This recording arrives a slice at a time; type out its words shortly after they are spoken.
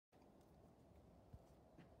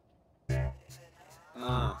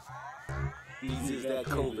These is that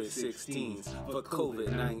COVID16s for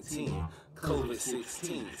COVID-19.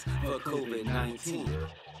 COVID16s for COVID-19.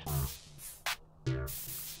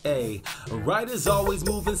 Ay, writers always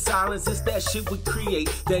move in silence, it's that shit we create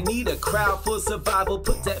that need a crowd for survival,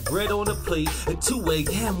 put that bread on the plate. At 2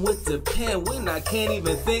 a.m. with the pen when I can't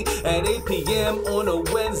even think. At 8 p.m. on a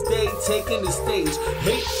Wednesday, taking the stage.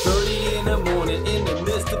 8:30 in the morning in the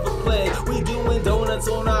midst of a play. We doing donuts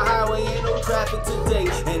on the highway, ain't no traffic today.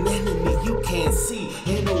 An enemy you can't see,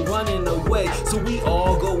 ain't no running away. So we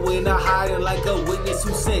all go into hiding like a witness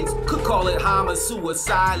who sings. Could call it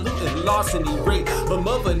homi-suicide, lootin, larceny, rape. But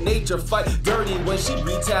Mother Nature fight dirty when she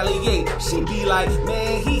retaliate. She be like,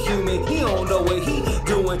 man, he human, he don't know what he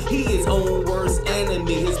doing. He his own worst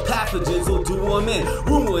enemy. His pathogens will do him in,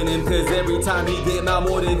 ruin him. Cause every time he get out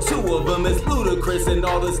more than 2 of them, it's ludacris. And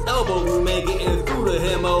all this elbow room ain't getting through to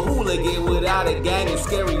him. A hooligan without a gang as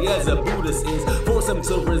scary as a Buddhist is. Force him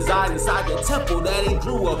to reside inside the temple that he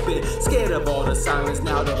grew up in. Scared of all the silence,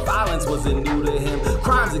 now the violence wasn't new to him.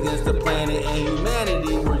 Crimes against the planet and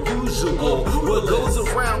humanity were usual. What goes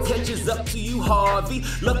around catches up to you, Harvey.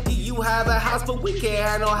 Lucky you have a house, but we can't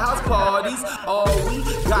have no house parties. All we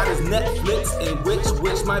got is Netflix, and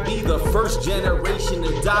which might be the first generation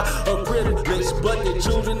to die of privilege. But the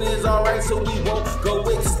children is alright, so we won't go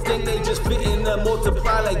extinct. They just fitting to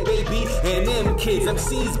multiply like baby and them kids.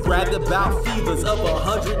 MCs bragged about fevers of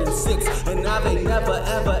 106, and now they never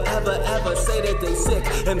ever say that they sick.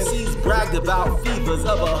 MCs bragged about fevers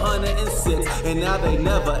of 106, and now they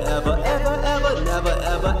never ever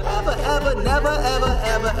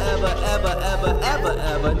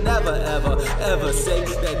say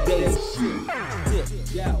that they